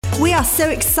We are so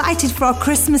excited for our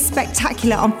Christmas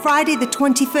Spectacular on Friday the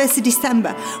 21st of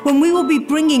December, when we will be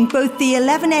bringing both the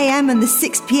 11 a.m. and the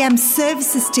 6 p.m.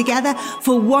 services together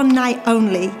for one night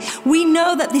only. We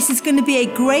know that this is going to be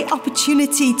a great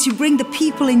opportunity to bring the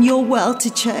people in your world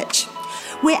to church.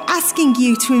 We're asking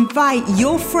you to invite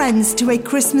your friends to a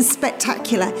Christmas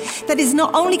Spectacular that is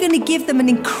not only going to give them an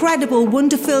incredible,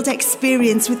 wonder-filled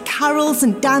experience with carols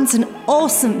and dance and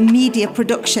awesome media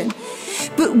production,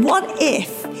 but what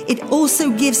if it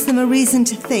also gives them a reason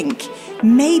to think,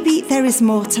 maybe there is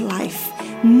more to life.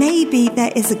 Maybe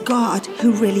there is a God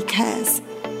who really cares.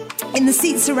 In the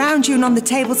seats around you and on the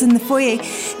tables in the foyer,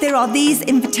 there are these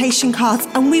invitation cards,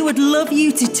 and we would love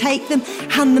you to take them,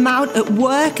 hand them out at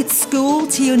work, at school,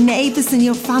 to your neighbours and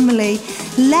your family.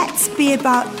 Let's be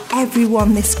about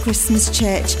everyone this Christmas,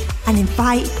 church, and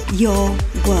invite your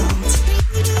world.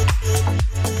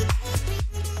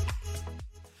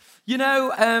 You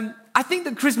know, I think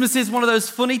that Christmas is one of those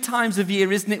funny times of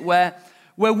year, isn't it, where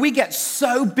we get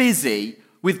so busy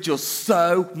with just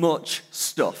so much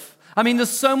stuff. I mean, there's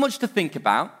so much to think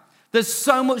about. There's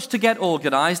so much to get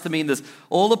organized. I mean, there's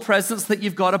all the presents that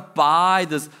you've got to buy.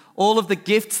 There's all of the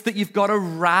gifts that you've got to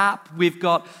wrap. We've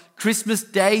got Christmas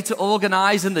Day to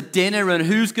organize and the dinner and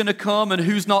who's going to come and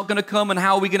who's not going to come and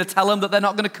how are we going to tell them that they're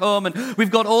not going to come. And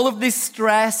we've got all of this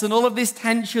stress and all of this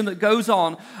tension that goes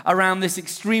on around this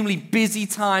extremely busy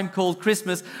time called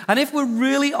Christmas. And if we're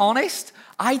really honest,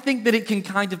 I think that it can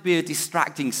kind of be a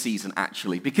distracting season,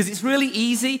 actually, because it's really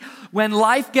easy when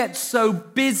life gets so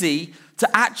busy to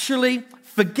actually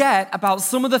forget about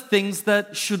some of the things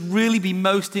that should really be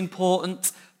most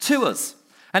important to us.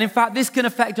 And in fact, this can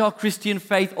affect our Christian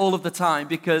faith all of the time,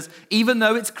 because even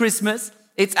though it's Christmas,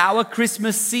 it's our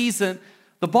Christmas season,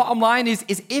 the bottom line is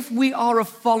if we are a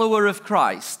follower of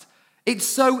Christ, it's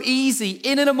so easy,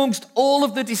 in and amongst all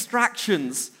of the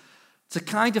distractions, to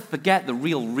kind of forget the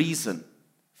real reason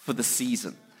for the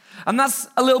season. And that's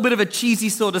a little bit of a cheesy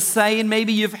sort of saying.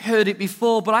 Maybe you've heard it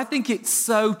before, but I think it's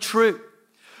so true.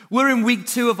 We're in week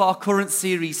 2 of our current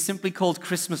series, simply called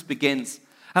Christmas Begins.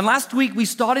 And last week we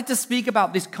started to speak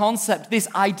about this concept, this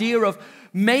idea of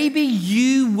maybe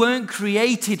you weren't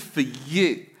created for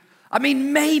you. I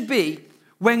mean, maybe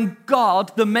when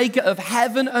God, the maker of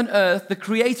heaven and earth, the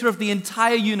creator of the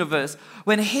entire universe,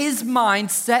 when his mind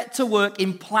set to work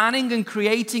in planning and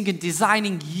creating and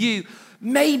designing you,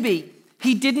 maybe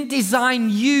he didn't design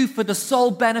you for the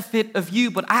sole benefit of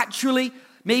you, but actually,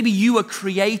 maybe you were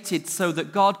created so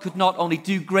that God could not only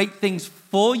do great things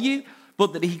for you,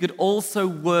 but that he could also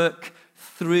work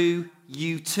through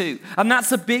you too. And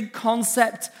that's a big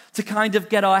concept to kind of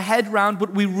get our head around,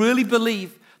 but we really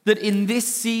believe that in this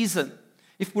season,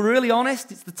 if we're really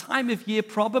honest, it's the time of year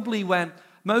probably when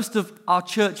most of our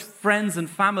church friends and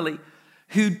family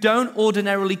who don't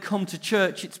ordinarily come to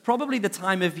church, it's probably the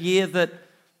time of year that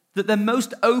they're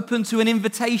most open to an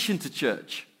invitation to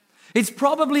church. It's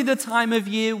probably the time of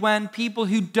year when people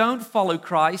who don't follow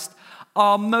Christ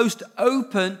are most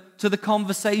open to the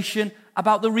conversation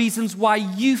about the reasons why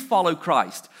you follow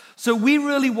Christ. So we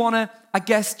really want to, I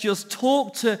guess, just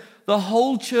talk to the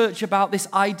whole church about this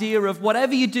idea of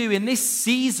whatever you do in this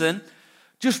season,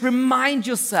 just remind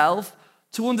yourself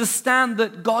to understand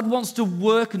that God wants to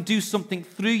work and do something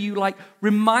through you. Like,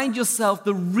 remind yourself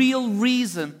the real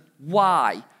reason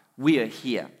why we are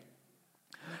here.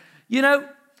 You know,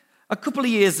 a couple of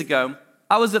years ago,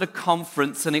 I was at a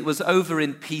conference, and it was over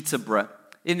in Peterborough,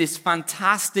 in this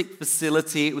fantastic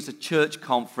facility. It was a church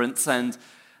conference, and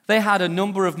they had a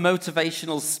number of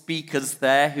motivational speakers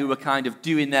there who were kind of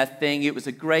doing their thing. It was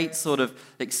a great sort of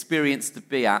experience to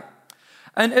be at.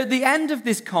 And at the end of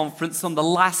this conference, on the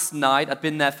last night, I'd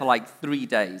been there for like 3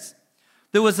 days,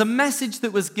 there was a message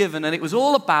that was given, and it was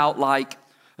all about like,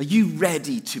 are you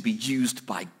ready to be used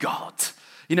by God?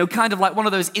 You know, kind of like one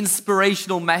of those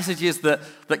inspirational messages that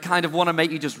kind of want to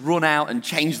make you just run out and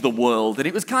change the world. And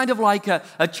it was kind of like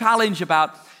a challenge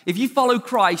about, if you follow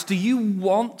Christ, do you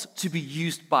want to be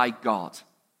used by God?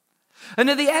 And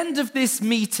at the end of this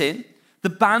meeting, the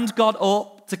band got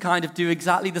up to kind of do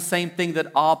exactly the same thing that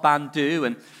our band do.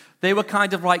 And they were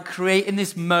kind of like creating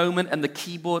this moment, and the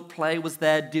keyboard player was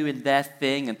there doing their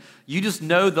thing. And you just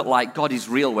know that like God is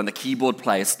real when the keyboard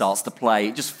player starts to play.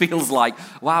 It just feels like,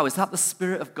 wow, is that the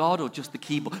Spirit of God or just the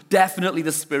keyboard? Definitely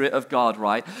the Spirit of God,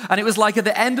 right? And it was like at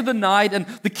the end of the night, and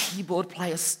the keyboard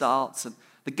player starts, and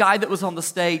the guy that was on the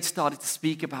stage started to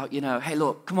speak about, you know, hey,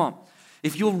 look, come on.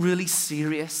 If you're really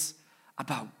serious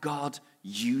about God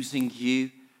using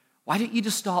you, why don't you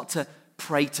just start to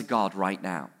pray to God right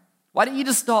now? Why don't you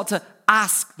just start to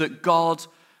ask that God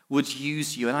would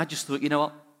use you? And I just thought, you know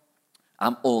what?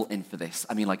 I'm all in for this.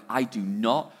 I mean, like, I do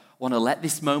not want to let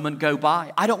this moment go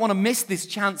by. I don't want to miss this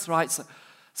chance, right? So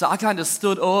I kind of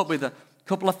stood up with a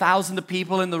couple of thousand of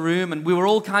people in the room, and we were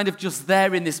all kind of just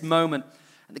there in this moment.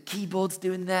 And the keyboard's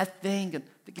doing their thing, and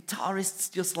the guitarist's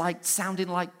just like sounding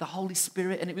like the Holy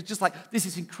Spirit. And it was just like, this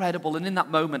is incredible. And in that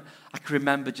moment, I can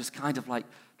remember just kind of like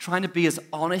trying to be as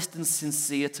honest and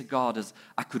sincere to God as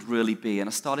I could really be. And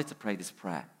I started to pray this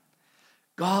prayer.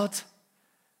 God,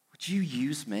 would you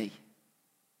use me?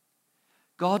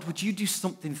 God, would you do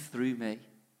something through me?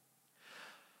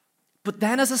 But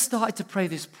then as I started to pray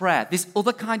this prayer, this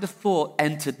other kind of thought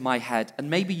entered my head, and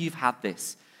maybe you've had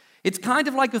this. It's kind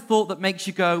of like a thought that makes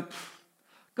you go,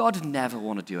 God would never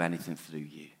want to do anything through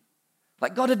you.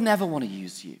 Like God would never want to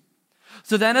use you.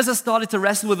 So then as I started to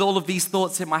wrestle with all of these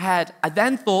thoughts in my head, I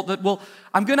then thought that, well,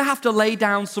 I'm going to have to lay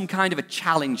down some kind of a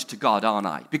challenge to God, aren't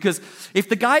I? Because if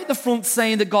the guy at the front's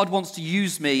saying that God wants to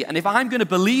use me, and if I'm going to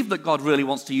believe that God really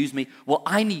wants to use me, well,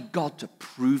 I need God to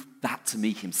prove that to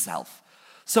me himself.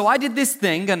 So I did this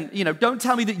thing, and, don't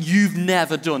tell me that you've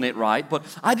never done it, right? But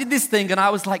I did this thing, and I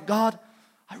was like, God,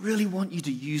 I really want you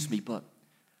to use me, but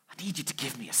I need you to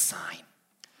give me a sign.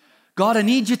 God, I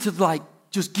need you to,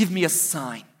 just give me a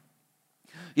sign.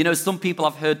 Some people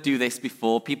I've heard do this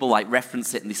before. People,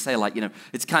 reference it, and they say,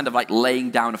 it's kind of like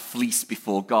laying down a fleece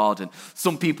before God. And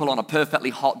some people on a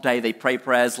perfectly hot day, they pray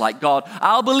prayers like, God,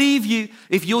 I'll believe you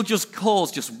if you'll just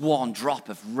cause just one drop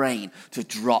of rain to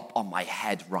drop on my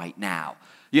head right now.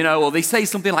 Or they say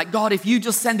something like, God, if you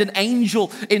just send an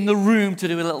angel in the room to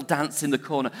do a little dance in the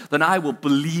corner, then I will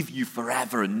believe you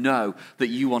forever and know that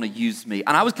you want to use me.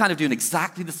 And I was kind of doing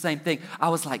exactly the same thing. I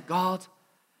was like, God,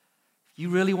 if you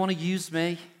really want to use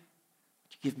me,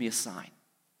 would you give me a sign?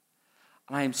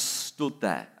 And I am stood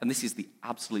there, and this is the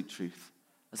absolute truth.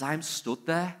 As I am stood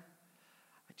there,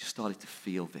 I just started to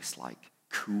feel this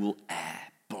cool air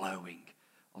blowing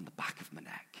on the back of my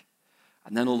neck.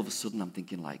 And then all of a sudden I'm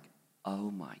thinking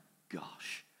oh my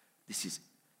gosh, this is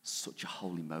such a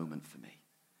holy moment for me.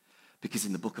 Because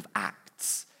in the book of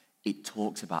Acts, it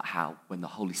talks about how when the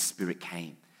Holy Spirit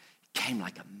came, it came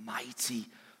like a mighty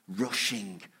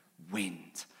rushing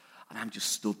wind. And I'm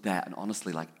just stood there, and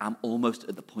honestly, I'm almost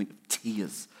at the point of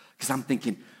tears. Because I'm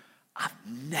thinking, I've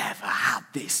never had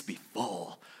this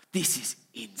before. This is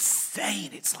insane.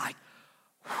 It's like,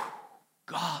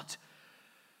 God,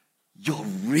 you're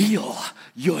real.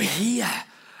 You're here.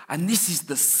 And this is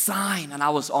the sign. And I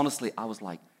was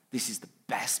like, this is the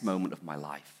best moment of my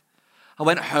life. I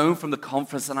went home from the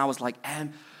conference and I was like,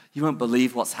 you won't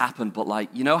believe what's happened, but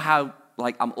how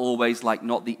I'm always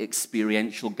not the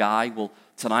experiential guy? Well,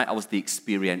 tonight I was the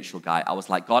experiential guy. I was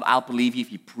like, God, I'll believe you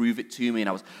if you prove it to me. And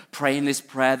I was praying this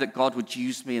prayer that God would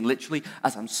use me. And literally,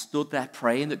 as I'm stood there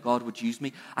praying that God would use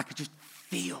me, I could just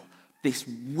feel this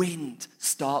wind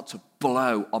start to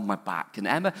blow on my back. And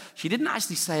Emma, she didn't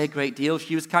actually say a great deal.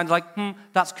 She was kind of like,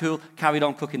 that's cool, carried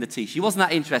on cooking the tea. She wasn't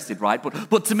that interested, right?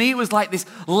 But to me, it was like this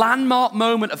landmark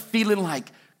moment of feeling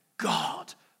like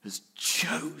God has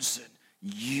chosen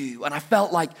you. And I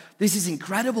felt like this is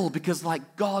incredible because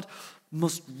God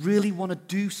must really want to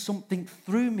do something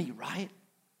through me, right?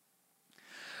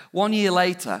 1 year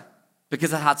later,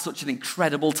 because I had such an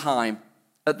incredible time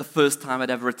at the first time I'd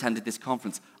ever attended this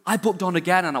conference, I booked on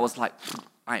again and I was like,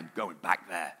 I am going back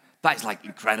there. That is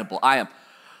incredible.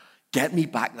 Get me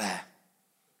back there.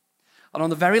 And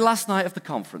on the very last night of the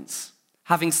conference,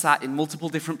 having sat in multiple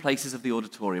different places of the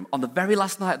auditorium, on the very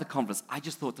last night of the conference, I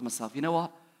just thought to myself, you know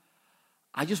what?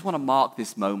 I just want to mark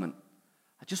this moment.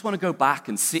 I just want to go back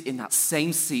and sit in that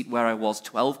same seat where I was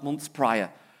 12 months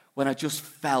prior when I just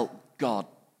felt God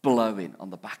blowing on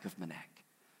the back of my neck.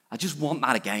 I just want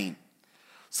that again.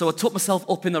 So I took myself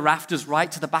up in the rafters right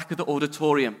to the back of the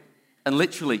auditorium. And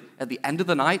literally, at the end of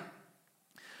the night,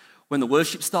 when the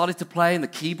worship started to play and the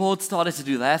keyboard started to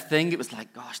do their thing, it was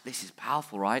like, gosh, this is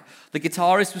powerful, right? The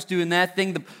guitarist was doing their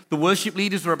thing. The worship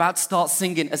leaders were about to start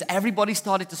singing. As everybody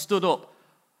started to stood up,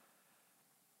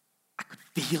 I could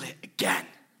feel it again,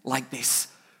 like this.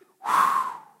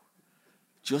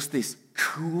 Just this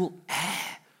cool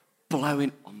air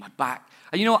blowing on my back.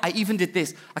 And I even did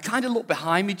this. I kind of looked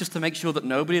behind me just to make sure that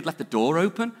nobody had left the door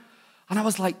open. And I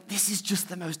was like, this is just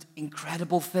the most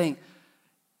incredible thing.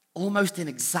 Almost in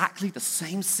exactly the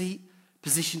same seat,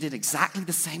 positioned in exactly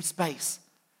the same space.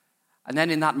 And then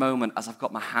in that moment, as I've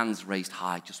got my hands raised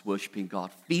high, just worshiping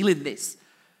God, feeling this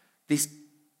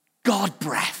God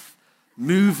breath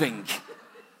moving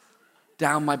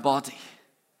down my body,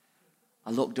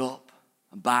 I looked up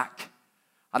and back,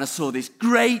 and I saw this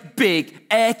great big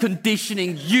air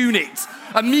conditioning unit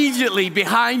immediately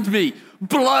behind me,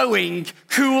 blowing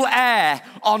cool air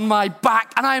on my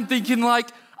back. And I'm thinking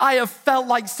I have felt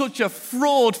like such a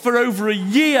fraud for over a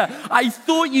year. I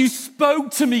thought you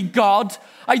spoke to me, God.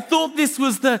 I thought this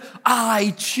was the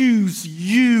I choose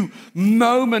you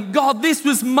moment. God, this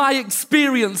was my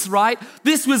experience, right?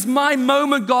 This was my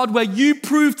moment, God, where you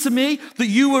proved to me that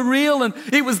you were real, and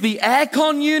it was the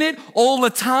aircon unit all the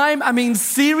time. I mean,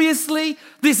 seriously,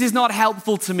 this is not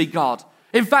helpful to me, God.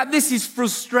 In fact, this is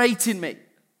frustrating me.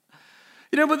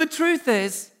 But the truth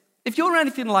is, if you're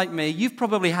anything like me, you've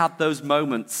probably had those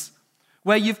moments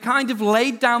where you've kind of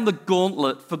laid down the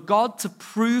gauntlet for God to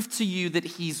prove to you that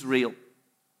he's real.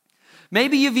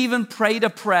 Maybe you've even prayed a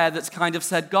prayer that's kind of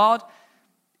said, God,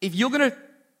 if you're going to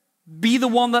be the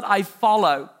one that I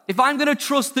follow, if I'm going to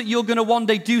trust that you're going to one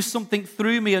day do something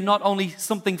through me and not only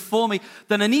something for me,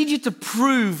 then I need you to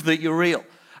prove that you're real.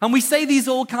 And we say these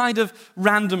all kind of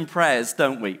random prayers,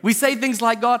 don't we? We say things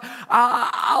like, God,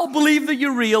 I'll believe that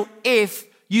you're real if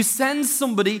you send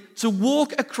somebody to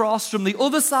walk across from the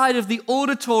other side of the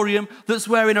auditorium that's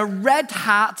wearing a red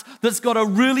hat that's got a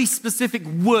really specific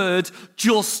word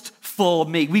just for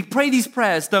me. We pray these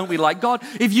prayers, don't we? Like, God,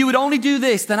 if you would only do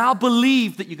this, then I'll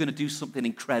believe that you're going to do something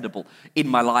incredible in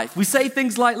my life. We say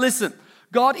things like, listen,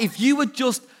 God, if you would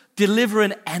just deliver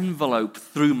an envelope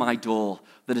through my door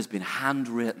that has been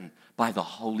handwritten by the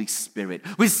Holy Spirit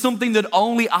with something that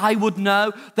only I would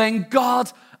know, then God,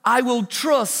 I will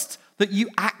trust that you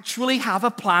actually have a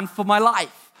plan for my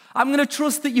life. I'm going to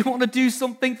trust that you want to do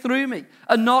something through me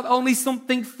and not only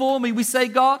something for me. We say,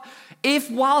 God,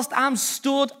 if whilst I'm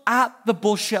stood at the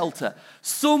bus shelter,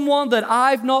 someone that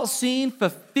I've not seen for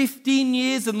 15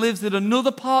 years and lives in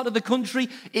another part of the country,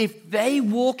 if they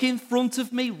walk in front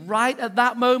of me right at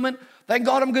that moment, then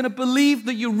God, I'm going to believe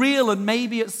that you're real, and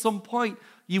maybe at some point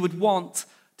you would want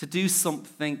to do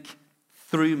something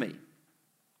through me.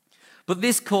 But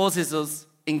this causes us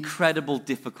incredible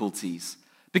difficulties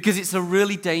because it's a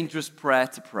really dangerous prayer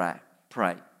to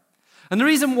pray. And the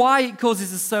reason why it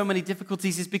causes us so many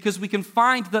difficulties is because we can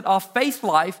find that our faith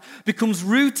life becomes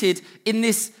rooted in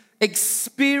this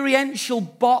experiential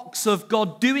box of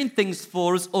God doing things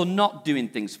for us or not doing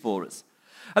things for us.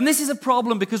 And this is a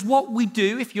problem because what we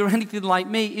do, if you're anything like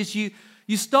me, is you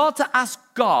start to ask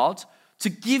God to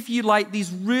give you like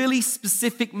these really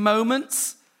specific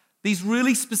moments, these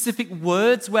really specific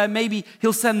words where maybe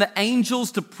he'll send the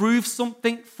angels to prove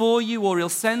something for you, or he'll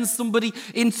send somebody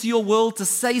into your world to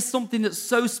say something that's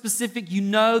so specific you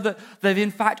know that they've in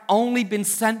fact only been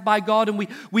sent by God. And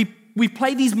we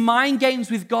play these mind games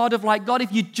with God of like, God,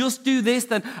 if you just do this,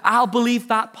 then I'll believe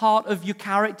that part of your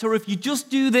character. If you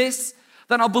just do this,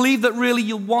 then I'll believe that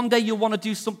really one day you'll want to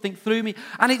do something through me.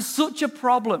 And it's such a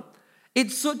problem.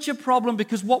 It's such a problem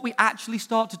because what we actually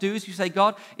start to do is you say,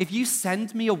 God, if you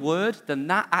send me a word, then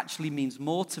that actually means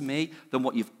more to me than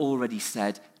what you've already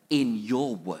said in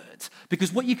your word.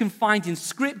 Because what you can find in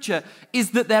Scripture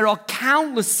is that there are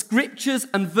countless scriptures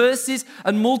and verses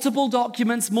and multiple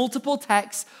documents, multiple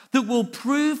texts that will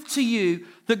prove to you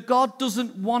that God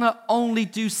doesn't want to only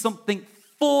do something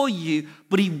for you,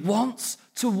 but he wants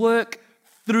to work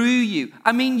through you.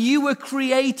 I mean, you were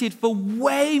created for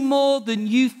way more than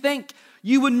you think.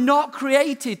 You were not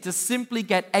created to simply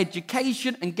get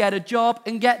education and get a job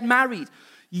and get married.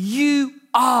 You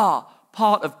are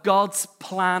part of God's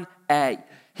plan A,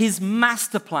 his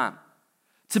master plan,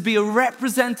 to be a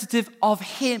representative of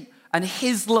him and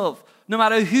his love. No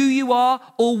matter who you are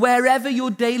or wherever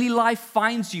your daily life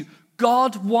finds you,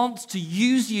 God wants to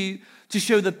use you to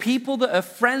show the people that are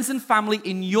friends and family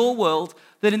in your world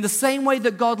that in the same way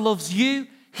that God loves you,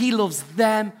 he loves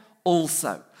them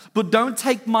also. But don't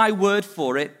take my word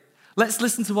for it. Let's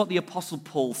listen to what the Apostle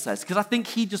Paul says, because I think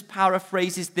he just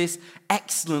paraphrases this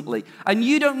excellently. And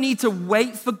you don't need to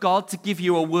wait for God to give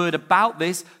you a word about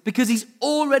this, because he's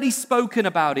already spoken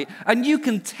about it. And you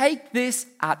can take this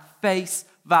at face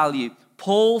value.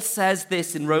 Paul says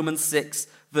this in Romans 6,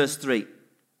 verse 3.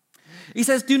 He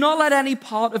says, do not let any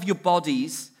part of your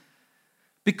bodies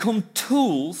become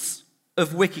tools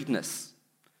of wickedness,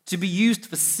 to be used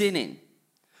for sinning,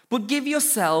 but give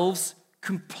yourselves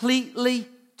completely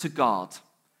to God,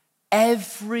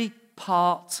 every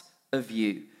part of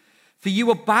you. For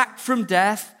you are back from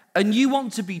death, and you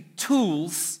want to be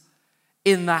tools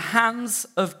in the hands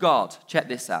of God. Check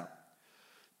this out.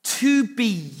 To be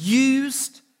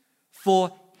used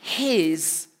for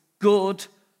his good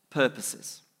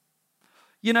purposes.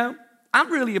 You know, I'm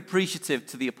really appreciative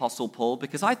to the Apostle Paul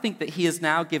because I think that he has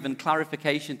now given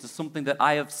clarification to something that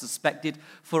I have suspected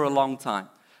for a long time.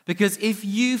 Because if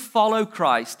you follow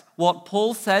Christ, what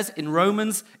Paul says in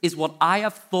Romans is what I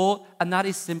have thought, and that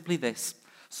is simply this.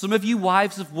 Some of you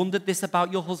wives have wondered this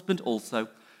about your husband also.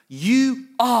 You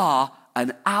are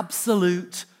an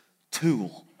absolute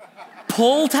tool.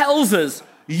 Paul tells us,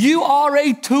 you are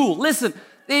a tool. Listen,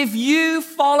 if you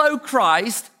follow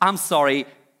Christ, I'm sorry,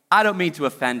 I don't mean to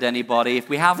offend anybody. If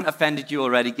we haven't offended you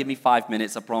already, give me 5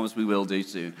 minutes. I promise we will do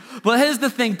soon. But here's the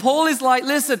thing. Paul is like,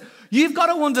 listen, you've got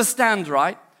to understand,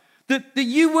 right, that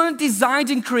you weren't designed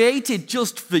and created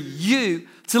just for you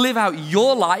to live out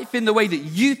your life in the way that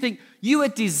you think. You were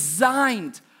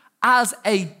designed as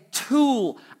a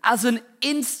tool, as an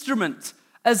instrument,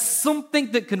 as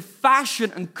something that can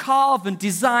fashion and carve and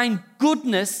design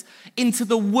goodness into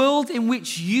the world in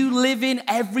which you live in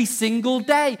every single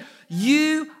day.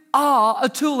 You are a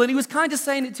tool. And he was kind of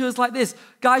saying it to us like this.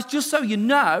 Guys, just so you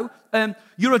know,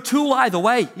 you're a tool either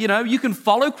way. You know, you can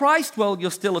follow Christ, well, you're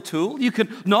still a tool. You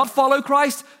can not follow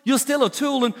Christ, you're still a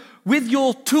tool. And with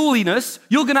your tooliness,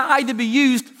 you're going to either be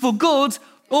used for good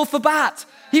or for bad.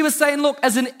 He was saying, look,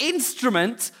 as an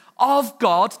instrument of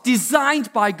God,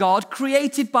 designed by God,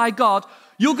 created by God,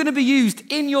 you're going to be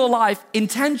used in your life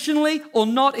intentionally or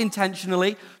not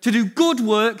intentionally to do good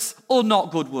works or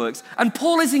not good works. And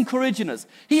Paul is encouraging us.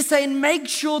 He's saying, make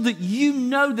sure that you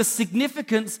know the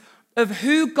significance of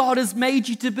who God has made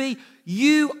you to be.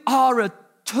 You are a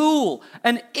tool,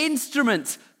 an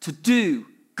instrument to do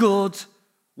good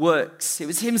works. It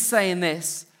was him saying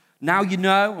this. Now you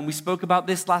know, and we spoke about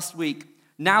this last week,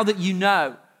 now that you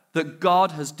know that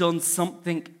God has done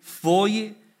something for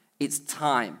you, it's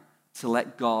time to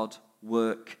let God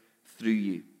work through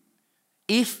you.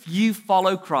 If you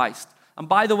follow Christ, and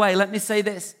by the way, let me say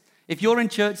this, if you're in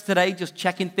church today just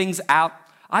checking things out,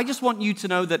 I just want you to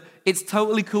know that it's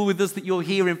totally cool with us that you're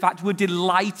here. In fact, we're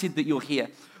delighted that you're here.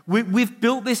 We've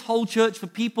built this whole church for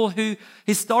people who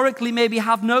historically maybe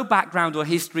have no background or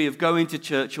history of going to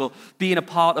church or being a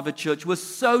part of a church. We're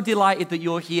so delighted that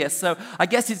you're here. So I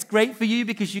guess it's great for you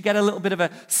because you get a little bit of a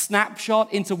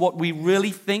snapshot into what we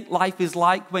really think life is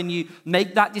like when you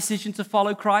make that decision to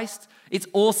follow Christ. It's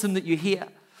awesome that you're here.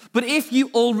 But if you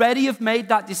already have made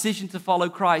that decision to follow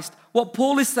Christ, what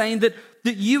Paul is saying that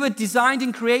you are designed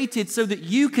and created so that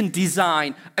you can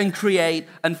design and create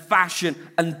and fashion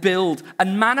and build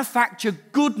and manufacture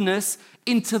goodness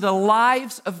into the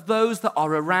lives of those that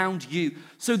are around you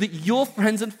so that your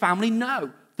friends and family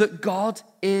know that God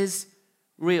is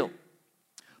real.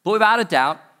 But without a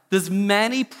doubt, there's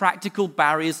many practical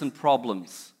barriers and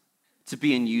problems to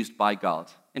being used by God.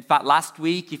 In fact, last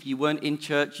week, if you weren't in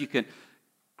church, you can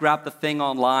grab the thing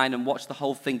online and watch the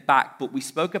whole thing back. But we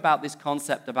spoke about this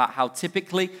concept about how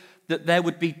typically that there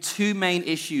would be two main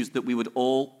issues that we would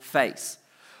all face.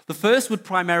 The first would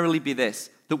primarily be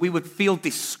this, that we would feel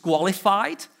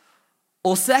disqualified,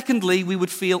 or secondly, we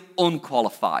would feel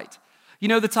unqualified. You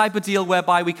know, the type of deal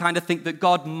whereby we kind of think that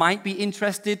God might be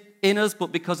interested in us,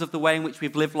 but because of the way in which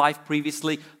we've lived life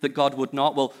previously, that God would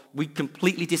not. Well, we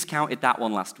completely discounted that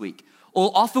one last week. Or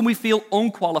often we feel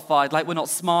unqualified, like we're not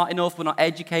smart enough, we're not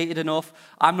educated enough.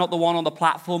 I'm not the one on the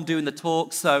platform doing the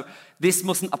talk, so this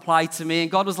mustn't apply to me. And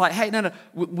God was like, hey, no,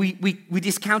 we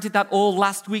discounted that all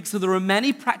last week. So there are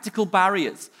many practical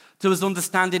barriers to us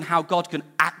understanding how God can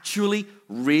actually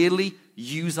really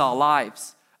use our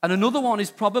lives. And another one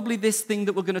is probably this thing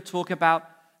that we're going to talk about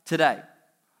today.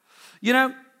 You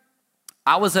know,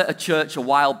 I was at a church a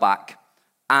while back,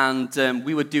 and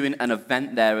we were doing an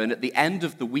event there, and at the end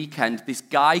of the weekend, this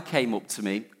guy came up to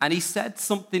me, and he said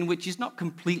something which is not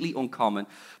completely uncommon,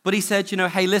 but he said, you know,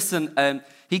 hey, listen,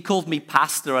 he called me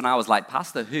pastor, and I was like,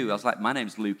 pastor who? I was like, my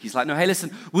name's Luke. He's like, no, hey,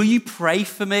 listen, will you pray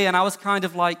for me? And I was kind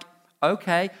of like,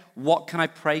 okay, what can I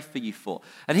pray for you for?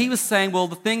 And he was saying, well,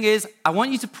 the thing is, I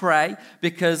want you to pray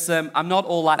because I'm not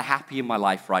all that happy in my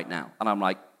life right now. And I'm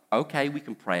like, okay, we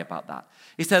can pray about that.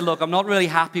 He said, look, I'm not really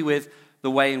happy with the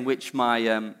way in which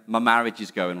my marriage is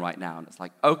going right now. And it's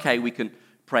like, okay, we can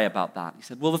pray about that. He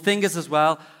said, well, the thing is as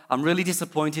well, I'm really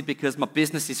disappointed because my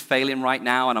business is failing right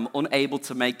now and I'm unable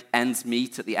to make ends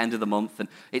meet at the end of the month. And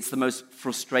it's the most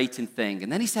frustrating thing.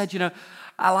 And then he said, you know,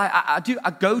 I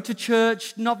go to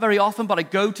church, not very often, but I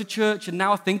go to church. And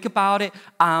now I think about it,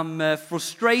 I'm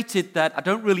frustrated that I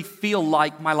don't really feel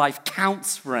like my life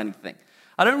counts for anything.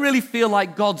 I don't really feel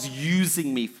like God's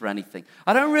using me for anything.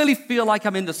 I don't really feel like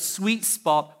I'm in the sweet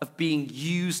spot of being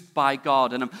used by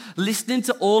God. And I'm listening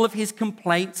to all of his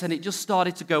complaints, and it just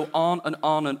started to go on and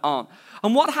on and on.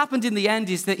 And what happened in the end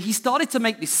is that he started to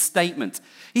make this statement.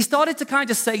 He started to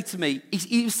kind of say to me,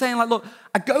 he was saying like, look,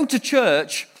 I go to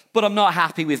church, but I'm not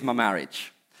happy with my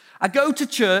marriage. I go to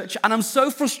church, and I'm so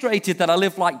frustrated that I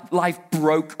live like life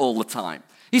broke all the time.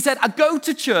 He said, I go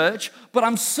to church, but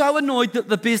I'm so annoyed that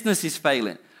the business is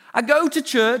failing. I go to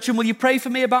church, and will you pray for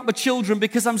me about my children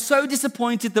because I'm so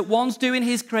disappointed that one's doing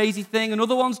his crazy thing,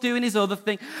 another one's doing his other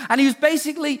thing. And he was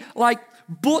basically like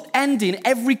but ending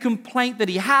every complaint that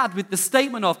he had with the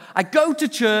statement of, I go to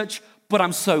church, but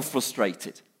I'm so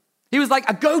frustrated. He was like,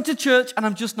 I go to church and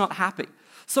I'm just not happy.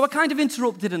 So I kind of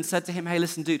interrupted and said to him, hey,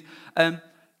 listen, dude,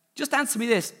 just answer me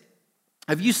this.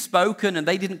 Have you spoken, and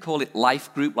they didn't call it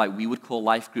life group like we would call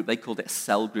life group, they called it a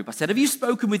cell group. I said, have you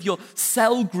spoken with your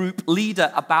cell group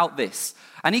leader about this?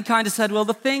 And he kind of said, well,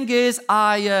 the thing is,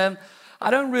 I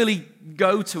don't really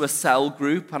go to a cell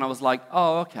group. And I was like,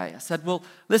 oh, okay. I said, well,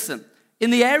 listen, in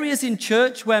the areas in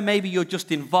church where maybe you're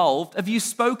just involved, have you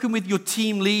spoken with your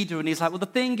team leader? And he's like, well, the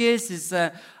thing is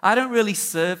I don't really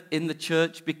serve in the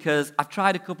church because I've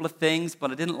tried a couple of things, but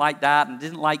I didn't like that and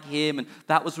didn't like him, and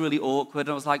that was really awkward.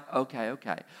 And I was like, okay.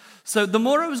 So the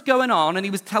more it was going on, and he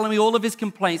was telling me all of his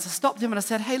complaints, I stopped him and I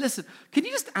said, hey, listen, can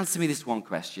you just answer me this one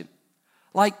question?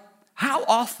 Like, how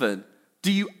often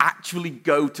do you actually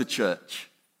go to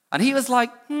church? And he was like,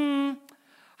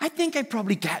 I think I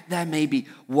probably get there maybe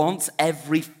once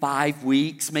every 5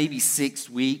 weeks, maybe 6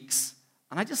 weeks.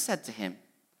 And I just said to him,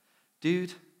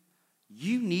 dude,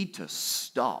 you need to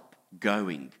stop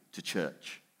going to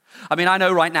church. I mean, I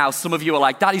know right now some of you are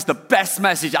like, that is the best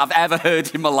message I've ever heard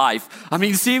in my life. I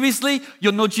mean, seriously,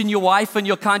 you're nudging your wife and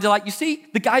you're kind of like, you see,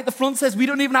 the guy at the front says we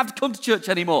don't even have to come to church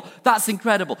anymore. That's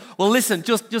incredible. Well, listen,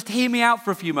 just hear me out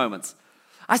for a few moments.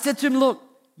 I said to him, look,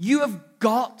 you have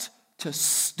got to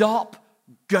stop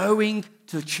going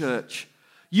to church.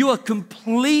 You are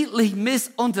completely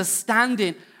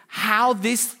misunderstanding how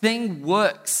this thing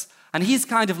works. And he's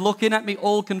kind of looking at me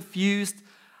all confused.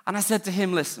 And I said to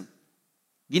him, listen,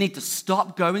 you need to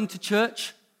stop going to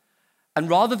church. And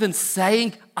rather than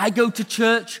saying, I go to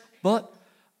church, but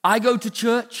I go to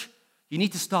church, you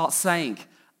need to start saying,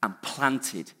 I'm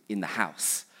planted in the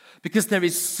house. Because there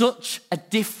is such a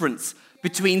difference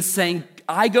between saying,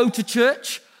 I go to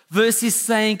church, versus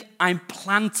saying, I'm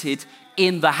planted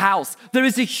in the house. There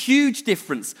is a huge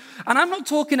difference. And I'm not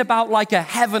talking about like a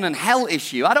heaven and hell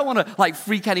issue. I don't want to like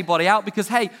freak anybody out because,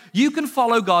 hey, you can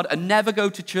follow God and never go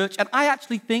to church. And I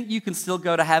actually think you can still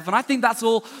go to heaven. I think that's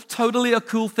all totally a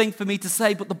cool thing for me to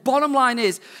say. But the bottom line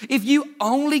is, if you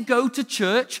only go to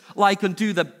church like and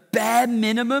do the bare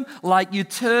minimum, like you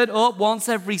turn up once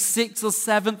every 6th or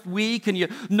 7th week and you're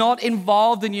not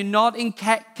involved and you're not in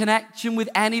connection with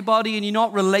anybody and you're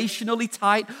not relationally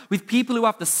tight with people who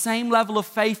have the same level of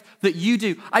faith that you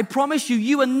do, I promise you,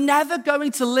 you are never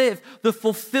going to live the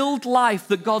fulfilled life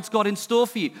that God's got in store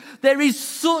for you. There is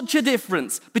such a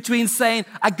difference between saying,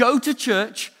 I go to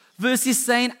church versus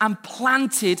saying, I'm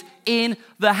planted in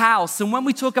the house. And when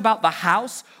we talk about the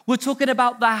house, we're talking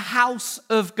about the house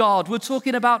of God. We're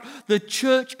talking about the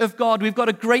church of God. We've got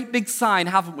a great big sign,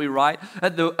 haven't we, right,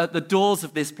 at the doors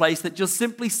of this place that just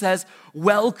simply says,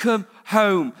 welcome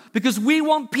home. Because we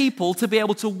want people to be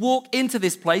able to walk into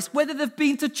this place, whether they've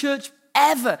been to church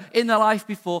ever in their life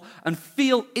before, and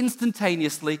feel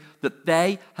instantaneously that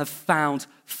they have found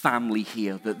family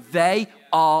here, that they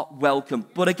are welcome.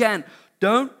 But again,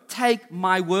 don't take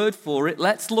my word for it.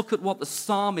 Let's look at what the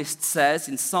psalmist says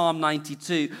in Psalm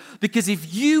 92. Because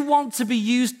if you want to be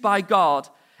used by God,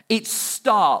 it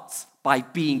starts by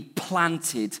being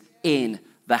planted in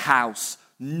the house,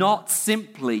 not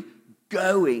simply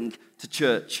going to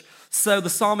church. So the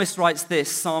psalmist writes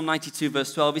this, Psalm 92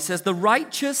 verse 12. He says, the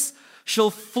righteous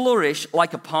shall flourish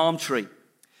like a palm tree.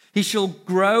 He shall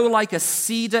grow like a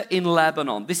cedar in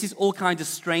Lebanon. This is all kinds of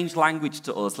strange language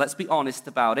to us. Let's be honest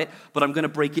about it, but I'm going to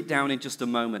break it down in just a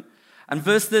moment. And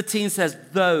verse 13 says,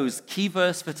 those, key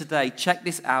verse for today, check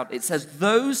this out. It says,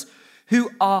 those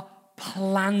who are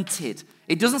planted.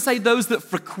 It doesn't say those that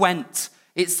frequent.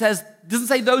 It doesn't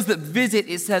say those that visit.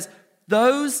 It says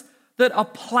those that are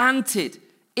planted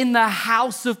in the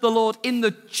house of the Lord, in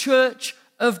the church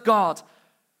of God,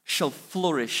 shall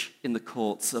flourish in the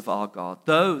courts of our God.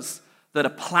 Those that are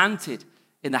planted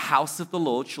in the house of the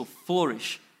Lord shall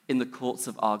flourish in the courts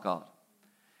of our God.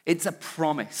 It's a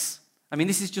promise. I mean,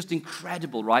 this is just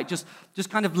incredible, right? Just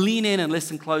kind of lean in and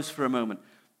listen close for a moment.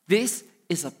 This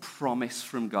is a promise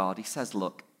from God. He says,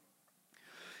 look,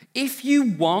 if you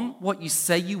want what you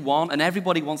say you want, and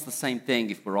everybody wants the same thing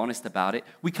if we're honest about it,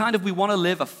 we want to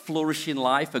live a flourishing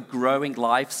life, a growing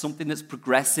life, something that's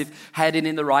progressive, heading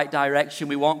in the right direction.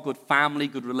 We want good family,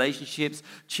 good relationships,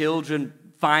 children,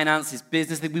 finances,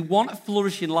 business. We want a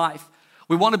flourishing life.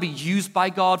 We want to be used by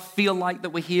God, feel like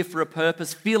that we're here for a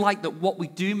purpose, feel like that what we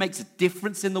do makes a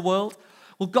difference in the world.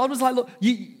 Well, God was like, look,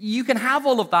 you can have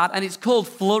all of that, and it's called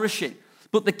flourishing.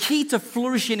 But the key to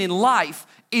flourishing in life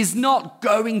is not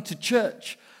going to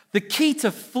church. The key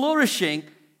to flourishing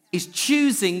is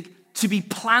choosing to be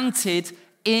planted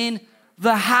in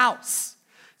the house.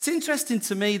 It's interesting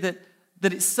to me that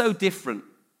it's so different.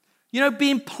 You know,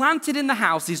 being planted in the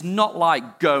house is not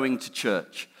like going to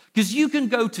church. Because you can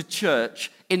go to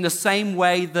church in the same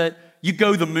way that you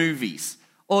go to the movies,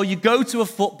 or you go to a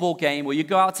football game, or you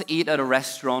go out to eat at a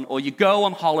restaurant, or you go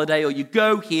on holiday, or you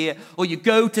go here, or you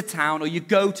go to town, or you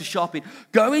go to shopping.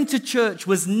 Going to church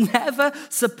was never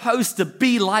supposed to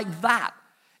be like that.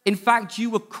 In fact, you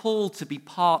were called to be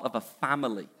part of a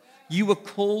family. You were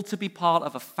called to be part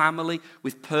of a family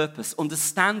with purpose,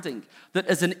 understanding that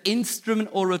as an instrument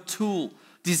or a tool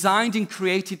designed and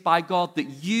created by God, that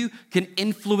you can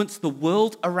influence the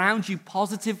world around you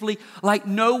positively like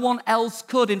no one else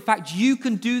could. In fact, you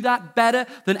can do that better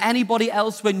than anybody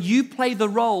else when you play the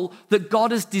role that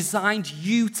God has designed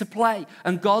you to play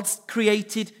and God's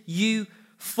created you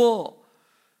for.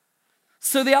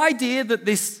 So the idea that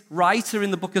this writer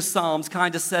in the book of Psalms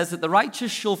kind of says that the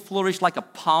righteous shall flourish like a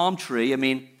palm tree, I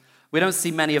mean, we don't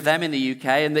see many of them in the UK,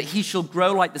 and that he shall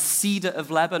grow like the cedar of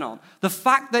Lebanon. The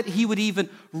fact that he would even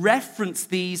reference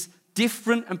these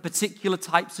different and particular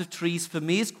types of trees for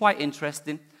me is quite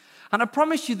interesting. And I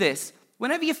promise you this,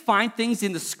 whenever you find things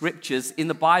in the scriptures, in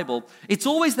the Bible, it's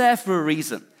always there for a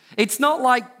reason. It's not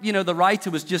like, you know, the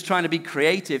writer was just trying to be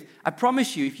creative. I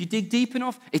promise you, if you dig deep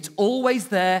enough, it's always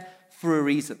there for a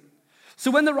reason. So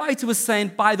when the writer was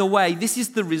saying, by the way, this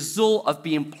is the result of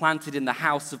being planted in the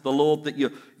house of the Lord, that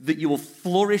you will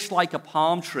flourish like a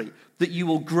palm tree, that you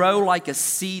will grow like a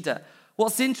cedar.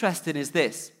 What's interesting is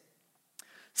this.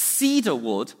 Cedar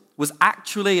wood was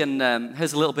actually, and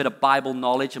here's a little bit of Bible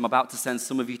knowledge. I'm about to send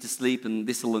some of you to sleep, and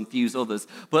this will infuse others.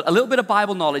 But a little bit of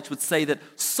Bible knowledge would say that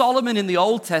Solomon in the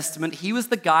Old Testament, he was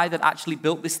the guy that actually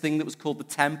built this thing that was called the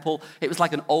temple. It was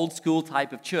like an old school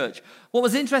type of church. What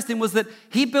was interesting was that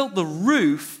he built the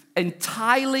roof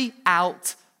entirely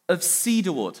out of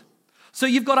cedar wood. So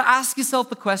you've got to ask yourself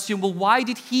the question, well, why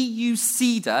did he use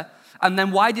cedar? And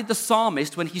then why did the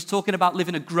psalmist, when he's talking about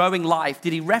living a growing life,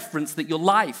 did he reference that your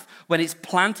life, when it's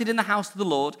planted in the house of the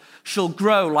Lord, shall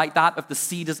grow like that of the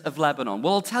cedars of Lebanon?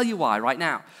 Well, I'll tell you why right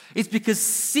now. It's because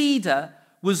cedar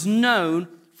was known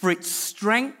for its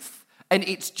strength and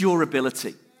its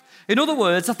durability. In other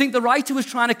words, I think the writer was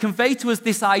trying to convey to us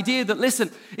this idea that, listen,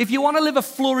 if you want to live a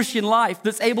flourishing life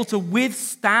that's able to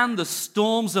withstand the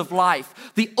storms of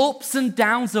life, the ups and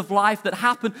downs of life that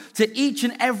happen to each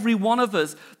and every one of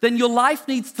us, then your life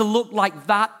needs to look like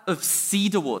that of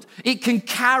cedar wood. It can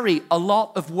carry a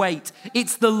lot of weight.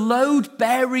 It's the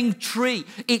load-bearing tree.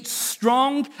 It's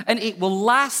strong and it will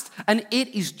last and it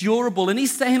is durable. And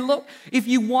he's saying, look, if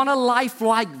you want a life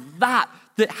like that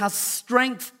has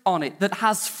strength on it, that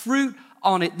has fruit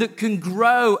on it, that can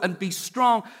grow and be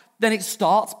strong, then it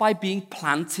starts by being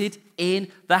planted in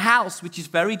the house, which is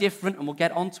very different, and we'll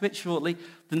get onto it shortly,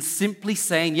 than simply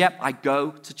saying, yep, I go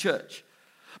to church.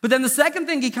 But then the second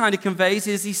thing he kind of conveys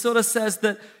is he sort of says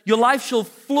that your life shall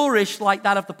flourish like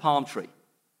that of the palm tree.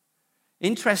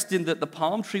 Interesting that the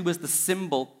palm tree was the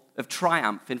symbol of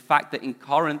triumph. In fact, that in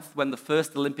Corinth, when the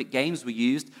first Olympic Games were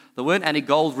used, there weren't any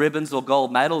gold ribbons or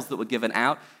gold medals that were given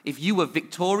out. If you were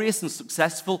victorious and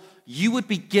successful, you would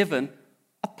be given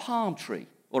a palm tree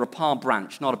or a palm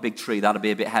branch, not a big tree, that'd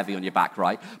be a bit heavy on your back,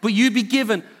 right? But you'd be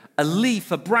given a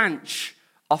leaf, a branch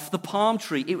off the palm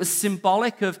tree. It was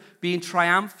symbolic of being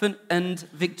triumphant and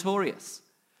victorious.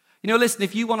 You know, listen,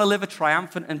 if you want to live a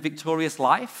triumphant and victorious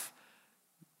life,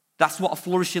 that's what a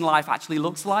flourishing life actually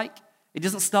looks like. It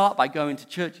doesn't start by going to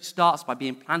church. It starts by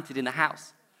being planted in a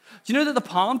house. Do you know that the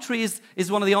palm tree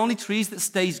is one of the only trees that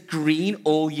stays green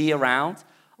all year round?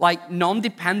 Like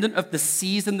non-dependent of the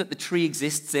season that the tree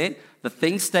exists in, the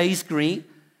thing stays green.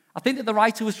 I think that the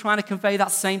writer was trying to convey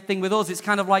that same thing with us. It's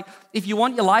kind of like, if you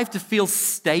want your life to feel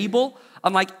stable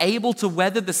and like able to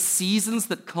weather the seasons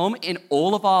that come in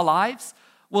all of our lives,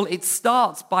 well, it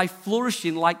starts by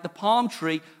flourishing like the palm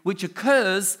tree, which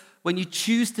occurs when you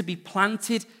choose to be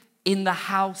planted in the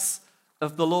house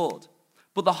of the Lord.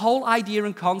 But the whole idea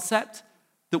and concept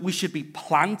that we should be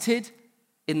planted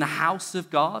in the house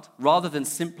of God rather than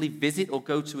simply visit or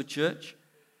go to a church,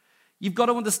 you've got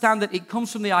to understand that it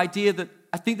comes from the idea that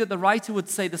I think that the writer would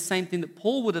say the same thing that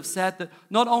Paul would have said, that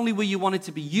not only were you wanted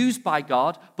to be used by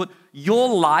God, but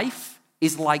your life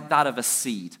is like that of a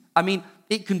seed. I mean,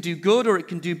 it can do good or it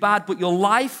can do bad, but your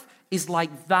life is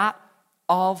like that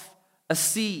of a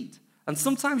seed. And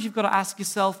sometimes you've got to ask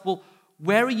yourself, well,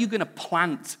 where are you going to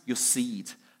plant your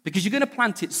seed? Because you're going to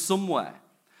plant it somewhere.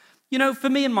 You know, for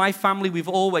me and my family, we've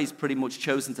always pretty much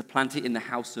chosen to plant it in the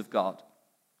house of God.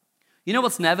 You know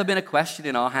what's never been a question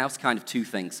in our house? Kind of two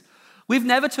things. We've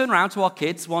never turned around to our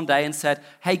kids one day and said,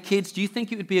 hey kids, do you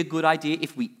think it would be a good idea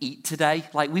if we eat today?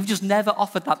 Like, we've just never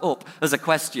offered that up as a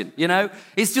question, you know?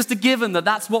 It's just a given that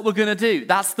that's what we're going to do.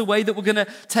 That's the way that we're going to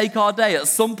take our day. At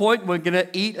some point, we're going to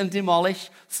eat and demolish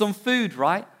some food,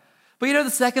 right? But you know, the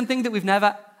second thing that we've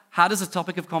never had as a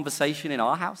topic of conversation in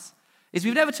our house is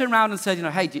we've never turned around and said, you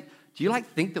know, hey, do you like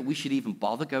think that we should even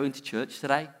bother going to church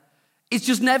today? It's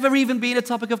just never even been a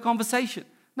topic of conversation.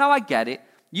 Now, I get it.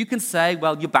 You can say,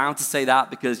 well, you're bound to say that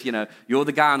because, you know, you're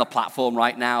the guy on the platform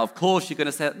right now. Of course you're going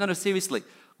to say that. No, seriously.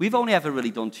 We've only ever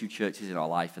really done 2 churches in our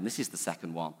life, and this is the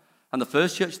second one. And the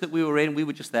first church that we were in, we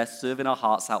were just there serving our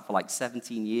hearts out for like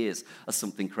 17 years or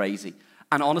something crazy.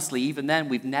 And honestly, even then,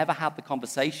 we've never had the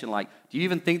conversation like, do you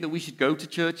even think that we should go to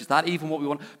church? Is that even what we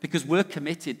want? Because we're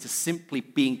committed to simply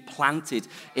being planted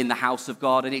in the house of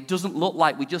God. And it doesn't look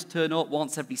like we just turn up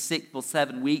once every 6 or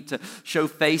 7 weeks to show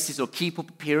faces or keep up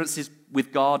appearances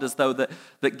with God as though that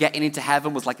getting into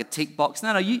heaven was like a tick box.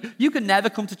 No, you can never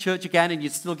come to church again and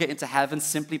you'd still get into heaven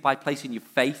simply by placing your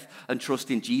faith and trust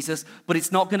in Jesus. But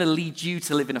it's not going to lead you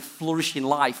to live in a flourishing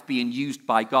life being used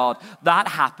by God. That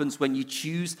happens when you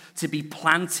choose to be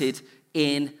planted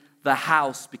in the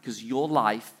house because your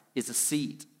life is a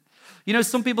seed. You know,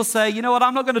 some people say, you know what,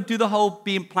 I'm not going to do the whole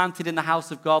being planted in the house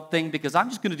of God thing because I'm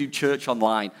just going to do church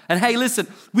online. And hey, listen,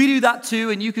 we do that too,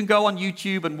 and you can go on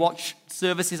YouTube and watch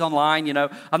services online, you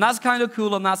know, and that's kind of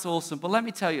cool and that's awesome. But let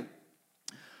me tell you,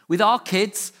 with our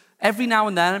kids, every now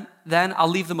and then I'll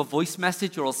leave them a voice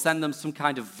message or I'll send them some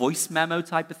kind of voice memo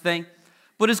type of thing.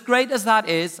 But as great as that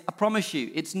is, I promise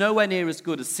you, it's nowhere near as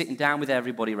good as sitting down with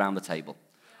everybody around the table.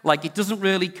 Like, it doesn't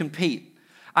really compete.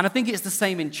 And I think it's the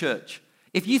same in church.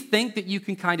 If you think that you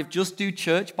can kind of just do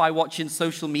church by watching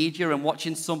social media and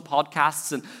watching some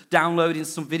podcasts and downloading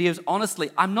some videos, honestly,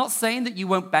 I'm not saying that you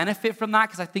won't benefit from that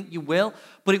because I think you will,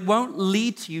 but it won't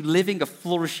lead to you living a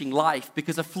flourishing life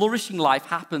because a flourishing life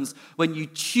happens when you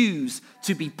choose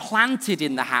to be planted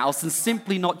in the house and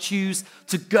simply not choose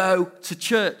to go to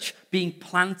church. Being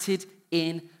planted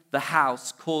in the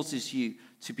house causes you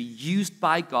to be used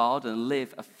by God and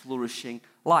live a flourishing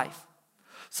life.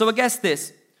 So I guess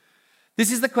this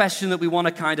is the question that we want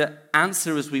to kind of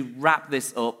answer as we wrap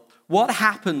this up. What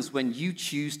happens when you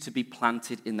choose to be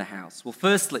planted in the house? Well,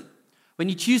 firstly, when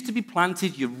you choose to be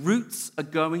planted, your roots are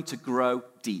going to grow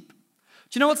deep.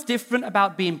 Do you know what's different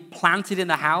about being planted in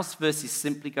the house versus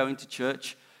simply going to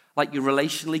church? Like, you're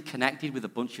relationally connected with a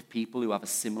bunch of people who have a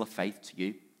similar faith to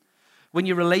you. When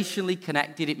you're relationally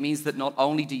connected, it means that not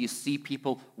only do you see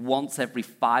people once every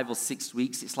 5 or 6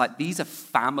 weeks, it's like these are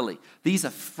family. These are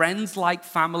friends like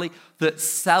family that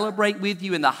celebrate with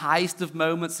you in the highest of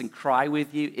moments and cry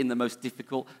with you in the most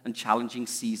difficult and challenging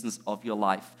seasons of your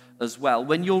life as well.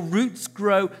 When your roots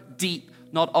grow deep,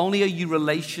 not only are you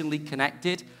relationally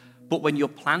connected, but when you're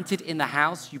planted in the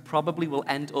house, you probably will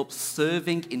end up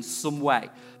serving in some way.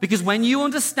 Because when you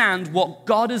understand what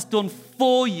God has done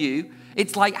for you,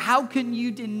 it's like, how can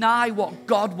you deny what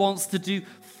God wants to do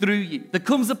through you? There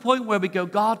comes a point where we go,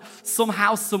 God,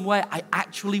 somehow, somewhere, I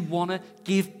actually want to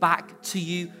give back to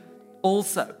you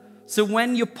also. So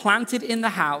when you're planted in the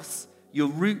house, your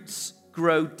roots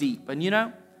grow deep. And you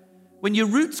know, when your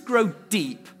roots grow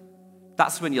deep,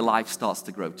 that's when your life starts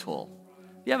to grow tall.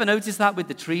 You ever notice that with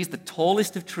the trees? The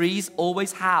tallest of trees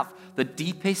always have the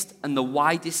deepest and the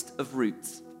widest of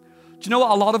roots. Do you know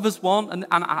what a lot of us want? And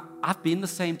I've been the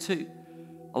same too.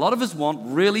 A lot of us want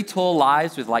really tall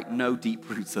lives with like no deep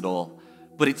roots at all.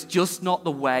 But it's just not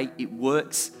the way it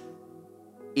works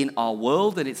in our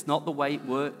world, and it's not the way it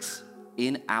works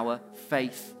in our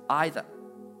faith either.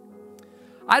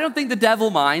 I don't think the devil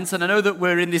minds, and I know that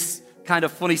we're in this kind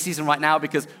of funny season right now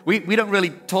because we don't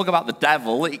really talk about the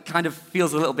devil. It kind of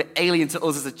feels a little bit alien to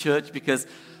us as a church because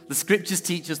the scriptures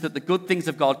teach us that the good things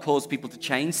of God cause people to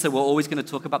change, so we're always going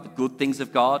to talk about the good things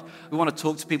of God. We want to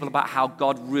talk to people about how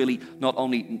God really not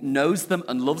only knows them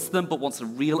and loves them, but wants a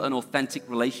real and authentic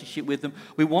relationship with them.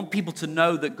 We want people to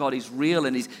know that God is real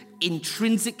and is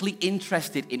intrinsically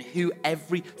interested in who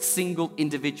every single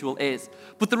individual is.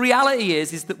 But the reality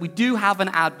is that we do have an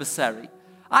adversary.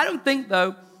 I don't think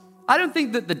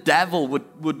that the devil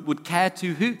would care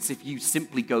 2 hoots if you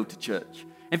simply go to church.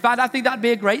 In fact, I think that'd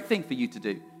be a great thing for you to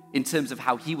do in terms of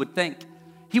how he would think.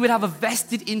 He would have a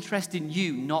vested interest in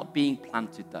you not being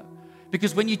planted, though.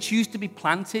 Because when you choose to be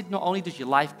planted, not only does your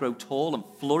life grow tall and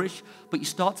flourish, but you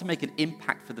start to make an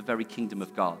impact for the very kingdom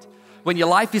of God. When your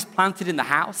life is planted in the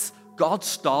house, God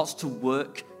starts to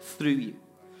work through you.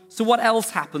 So what else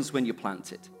happens when you're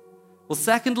planted? Well,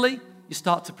 secondly, you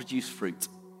start to produce fruit.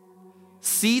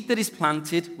 Seed that is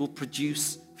planted will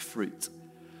produce fruit.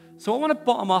 So I want to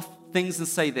bottom off things and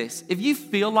say this. If you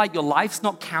feel like your life's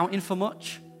not counting for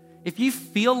much, if you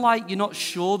feel like you're not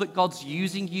sure that God's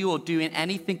using you or doing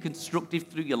anything constructive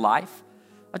through your life,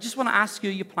 I just want to ask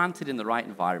you, are you planted in the right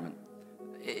environment?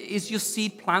 Is your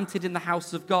seed planted in the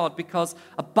house of God? Because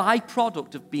a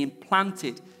byproduct of being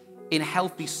planted in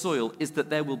healthy soil is that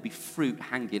there will be fruit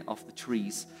hanging off the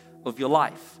trees of your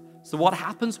life. So what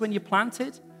happens when you're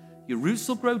planted? Your roots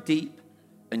will grow deep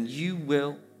and you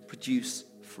will produce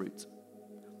fruit.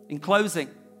 In closing,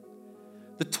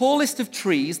 the tallest of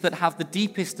trees that have the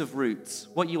deepest of roots,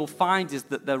 what you will find is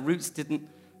that their roots didn't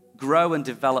grow and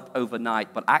develop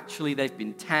overnight, but actually they've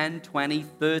been 10, 20,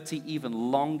 30, even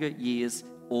longer years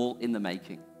all in the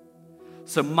making.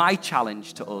 So my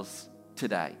challenge to us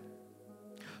today,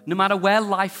 no matter where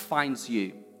life finds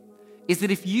you, is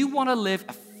that if you want to live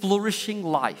a flourishing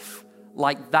life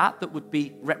like that would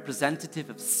be representative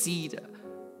of cedar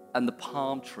and the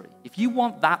palm tree, if you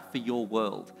want that for your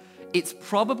world, it's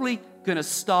probably going to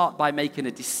start by making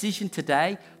a decision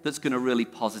today that's going to really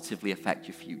positively affect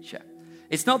your future.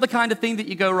 It's not the kind of thing that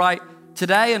you go, right,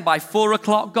 today and by 4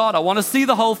 o'clock, God, I want to see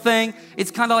the whole thing. It's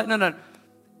kind of like, no.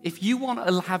 If you want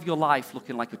to have your life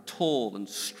looking like a tall and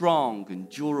strong and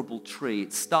durable tree,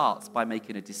 it starts by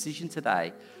making a decision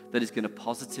today that is going to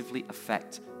positively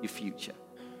affect your future.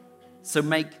 So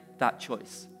make that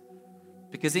choice.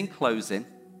 Because in closing,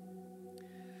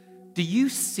 do you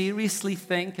seriously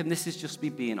think, and this is just me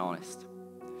being honest,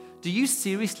 do you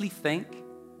seriously think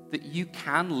that you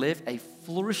can live a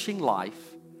flourishing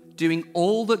life doing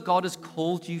all that God has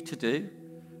called you to do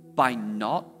by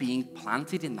not being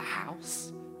planted in the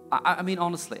house? I mean,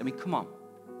 honestly, come on.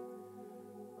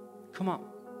 Come on.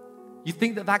 You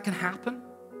think that can happen?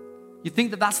 You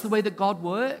think that that's the way that God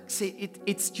works?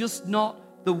 It's just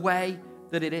not the way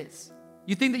that it is.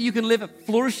 You think that you can live a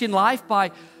flourishing life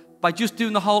by just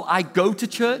doing the whole I go to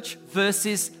church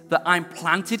versus that I'm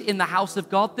planted in the house of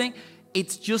God thing?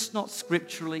 It's just not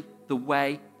scripturally the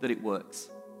way that it works.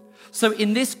 So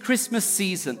in this Christmas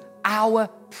season, our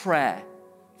prayer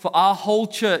for our whole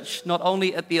church, not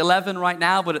only at the 11 right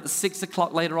now, but at the 6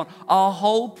 o'clock later on, our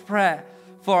whole prayer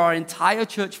for our entire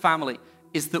church family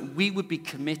is that we would be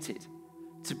committed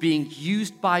to being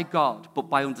used by God, but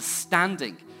by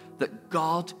understanding that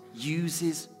God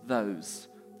uses those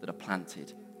that are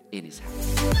planted in his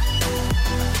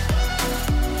house.